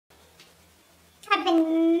I've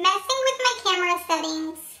been messing with my camera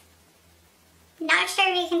settings. Not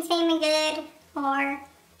sure if you can see me good or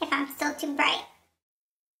if I'm still too bright.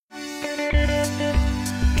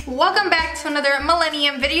 Welcome back to another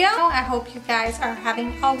Millennium video. I hope you guys are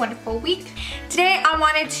having a wonderful week. Today I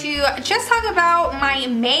wanted to just talk about my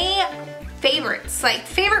May favorites, like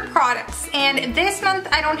favorite products. And this month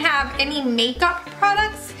I don't have any makeup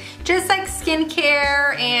products, just like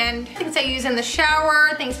skincare and things I use in the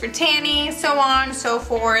shower, things for tanning, so on and so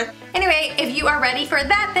forth. Anyway, if you are ready for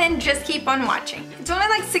that, then just keep on watching. It's only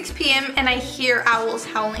like 6 p.m. and I hear owls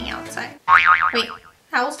howling outside. Wait,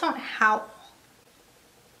 owls don't howl.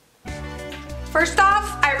 First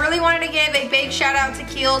off, I really wanted to give a big shout out to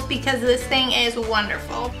Kiehl's because this thing is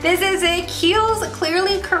wonderful. This is a Kiehl's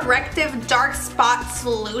Clearly Corrective Dark Spot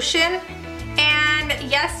Solution. And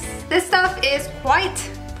yes, this stuff is quite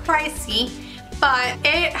pricey, but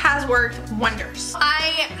it has worked wonders.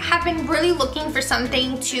 I have been really looking for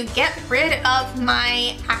something to get rid of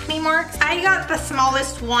my acne marks. I got the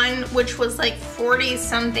smallest one, which was like $40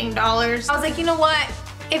 something. I was like, you know what?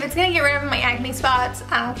 If it's gonna get rid of my acne spots,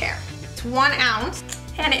 I don't care. 1 ounce,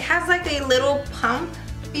 and it has like a little pump.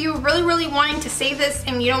 If you're really wanting to save this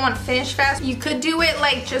and you don't want to finish fast, you could do it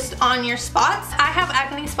like just on your spots. I have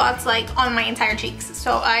acne spots like on my entire cheeks,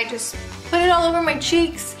 so I just put it all over my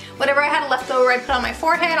cheeks. Whatever I had left over I put on my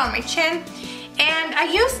forehead, on my chin, and I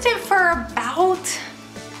used it for about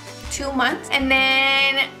 2 months, and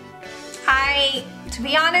then to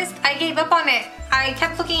be honest, I gave up on it. I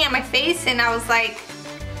kept looking at my face and I was like,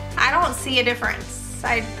 I don't see a difference.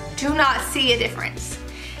 I do not see a difference.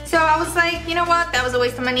 So I was like, you know what, that was a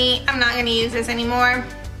waste of money. I'm not gonna use this anymore.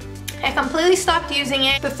 I completely stopped using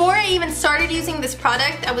it. Before I even started using this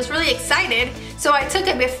product, I was really excited. So I took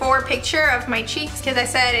a before picture of my cheeks because I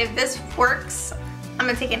said, if this works, I'm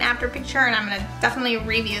gonna take an after picture and I'm gonna definitely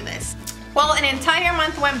review this. Well, an entire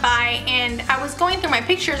month went by and I was going through my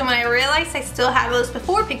pictures, and when I realized I still had those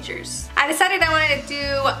before pictures, I decided I wanted to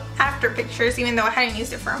do after pictures even though I hadn't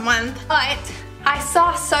used it for a month. But I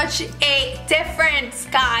saw such a difference,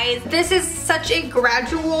 guys. This is such a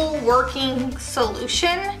gradual working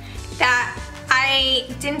solution that I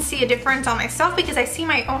didn't see a difference on myself because I see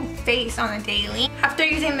my own face on a daily. After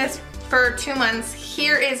using this for 2 months,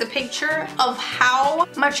 here is a picture of how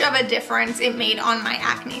much of a difference it made on my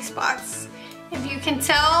acne spots. If you can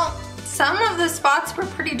tell, some of the spots were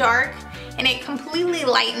pretty dark and it completely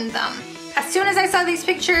lightened them. As soon as I saw these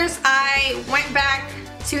pictures, I went back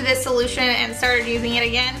to this solution and started using it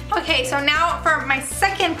again. Okay, so now for my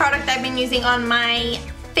second product I've been using on my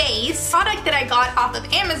face, product that I got off of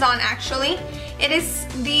Amazon actually. It is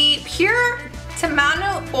the Pure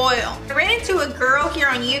Tomato Oil. I ran into a girl here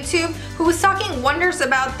on YouTube who was talking wonders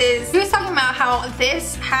about this. She was talking about how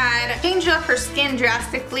this had changed up her skin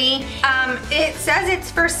drastically. It says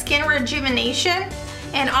it's for skin rejuvenation,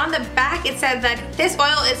 and on the back it said that this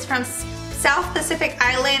oil is from South Pacific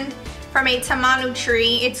Island, from a tamanu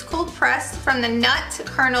tree. It's cold pressed from the nut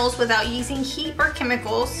kernels without using heat or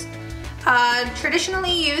chemicals.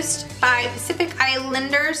 Traditionally used by Pacific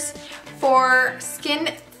Islanders for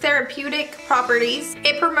skin therapeutic properties.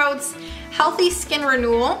 It promotes healthy skin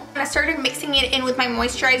renewal. I started mixing it in with my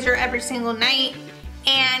moisturizer every single night,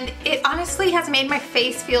 and it honestly has made my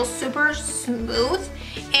face feel super smooth,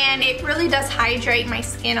 and it really does hydrate my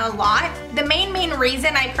skin a lot. The main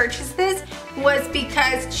reason I purchased this was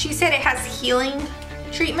because she said it has healing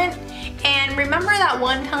treatment. And remember that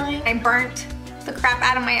one time I burnt the crap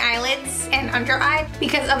out of my eyelids and under eye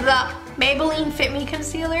because of the Maybelline Fit Me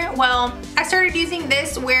concealer? Well, I started using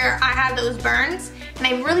this where I had those burns, and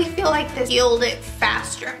I really feel like this healed it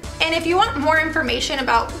faster. And if you want more information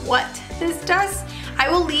about what this does, I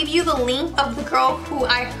will leave you the link of the girl who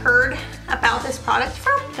I heard about this product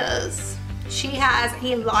from, because she has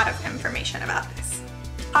a lot of information about this.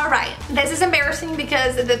 Alright, this is embarrassing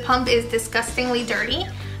because the pump is disgustingly dirty,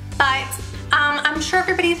 but I'm sure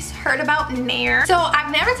everybody's heard about Nair. So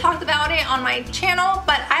I've never talked about it on my channel,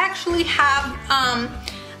 but I actually have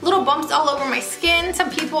little bumps all over my skin. Some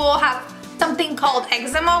people have something called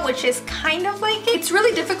eczema, which is kind of like it. It's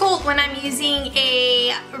really difficult when I'm using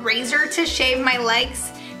a razor to shave my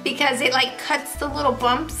legs because it like cuts the little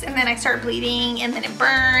bumps and then I start bleeding and then it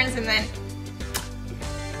burns and then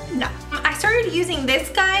no. I started using this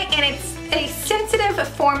guy, and it's a sensitive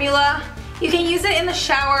formula. You can use it in the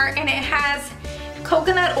shower, and it has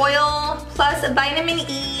coconut oil plus vitamin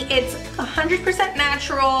E. It's 100%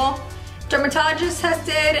 natural, dermatologist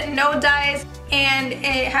tested, no dyes, and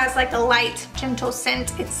it has like a light, gentle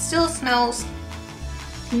scent. It still smells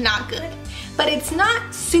not good, but it's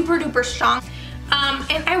not super duper strong.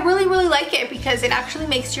 And I really like it because it actually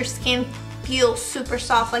makes your skin feel super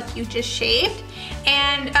soft like you just shaved.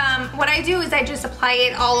 And what I do is I just apply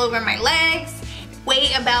it all over my legs,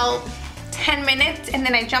 wait about 10 minutes, and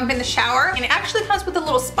then I jump in the shower. And it actually comes with a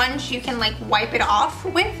little sponge you can like wipe it off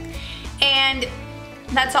with, and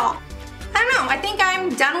that's all. I don't know, I think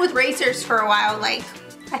I'm done with razors for a while. Like,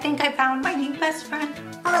 I think I found my new best friend.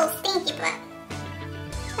 A little stinky butt.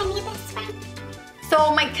 My new best friend.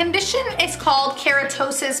 So my condition is called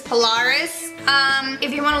Keratosis Pilaris.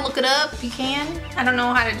 If you want to look it up, you can. I don't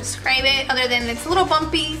know how to describe it other than it's a little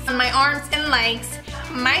bumpy on my arms and legs.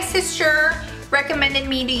 My sister recommended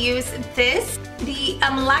me to use this, the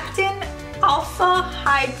Lactin Alpha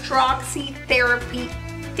Hydroxy Therapy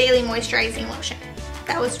Daily Moisturizing Lotion.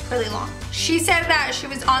 That was really long. She said that she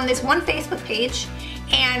was on this one Facebook page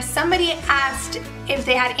and somebody asked if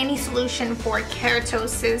they had any solution for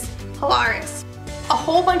Keratosis Pilaris. A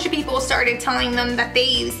whole bunch of people started telling them that they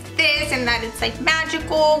use this and that it's like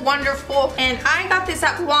magical, wonderful. And I got this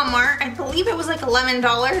at Walmart. I believe it was like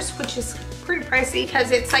 $11, which is pretty pricey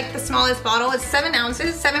because it's like the smallest bottle. It's 7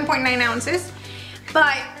 ounces, 7.9 ounces.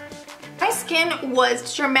 But my skin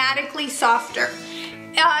was dramatically softer.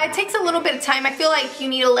 It takes a little bit of time. I feel like you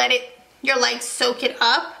need to let your legs soak it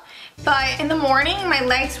up. But in the morning, my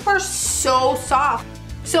legs were so soft.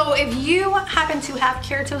 So if you happen to have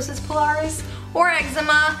Keratosis Pilaris or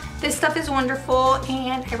eczema, this stuff is wonderful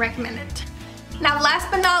and I recommend it. Now last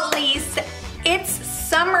but not least, it's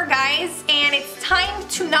summer, guys, and it's time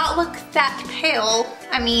to not look that pale.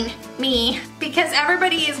 I mean, me. Because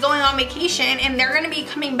everybody is going on vacation and they're gonna be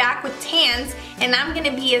coming back with tans and I'm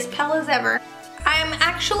gonna be as pale as ever. I'm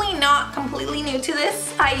actually not completely new to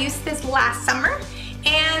this. I used this last summer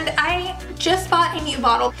and I just bought a new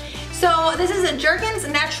bottle. So this is a Jergens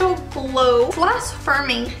Natural Glow Plus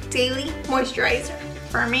Firming Daily Moisturizer.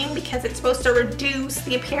 Firming because it's supposed to reduce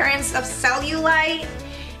the appearance of cellulite.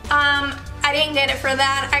 I didn't get it for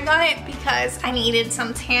that. I got it because I needed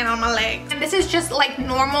some tan on my legs. And this is just like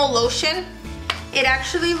normal lotion. It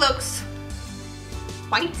actually looks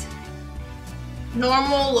white.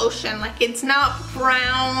 Normal lotion, like it's not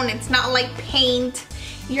brown, it's not like paint.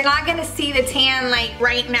 You're not gonna see the tan like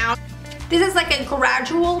right now. This is like a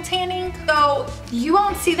gradual tanning, so you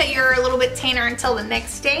won't see that you're a little bit tanner until the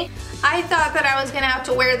next day. I thought that I was gonna have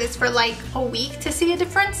to wear this for like a week to see a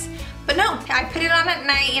difference, but no, I put it on at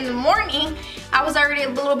night. In the morning, I was already a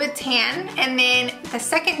little bit tan, and then the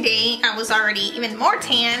second day, I was already even more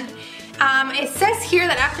tan. It says here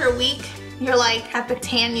that after a week, you're like at the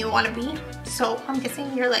tan you wanna be. So I'm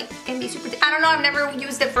guessing you're like gonna be super tan. I don't know, I've never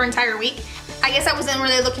used it for an entire week. I guess I wasn't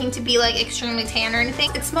really looking to be like extremely tan or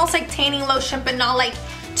anything. It smells like tanning lotion, but not like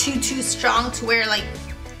too strong to where like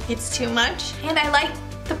it's too much. And I like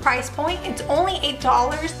the price point. It's only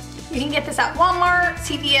 $8. You can get this at Walmart,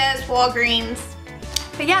 CVS, Walgreens.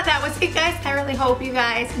 But yeah, that was it, guys. I really hope you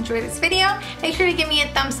guys enjoyed this video. Make sure to give me a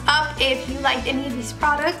thumbs up if you liked any of these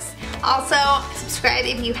products. Also, subscribe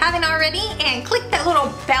if you haven't already, and click that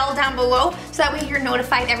little bell down below so that way you're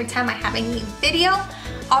notified every time I have a new video.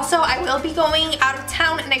 Also, I will be going out of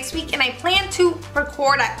town next week, and I plan to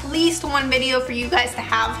record at least one video for you guys to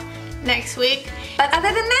have next week. But other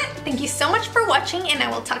than that, thank you so much for watching, and I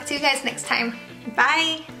will talk to you guys next time.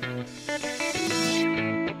 Bye!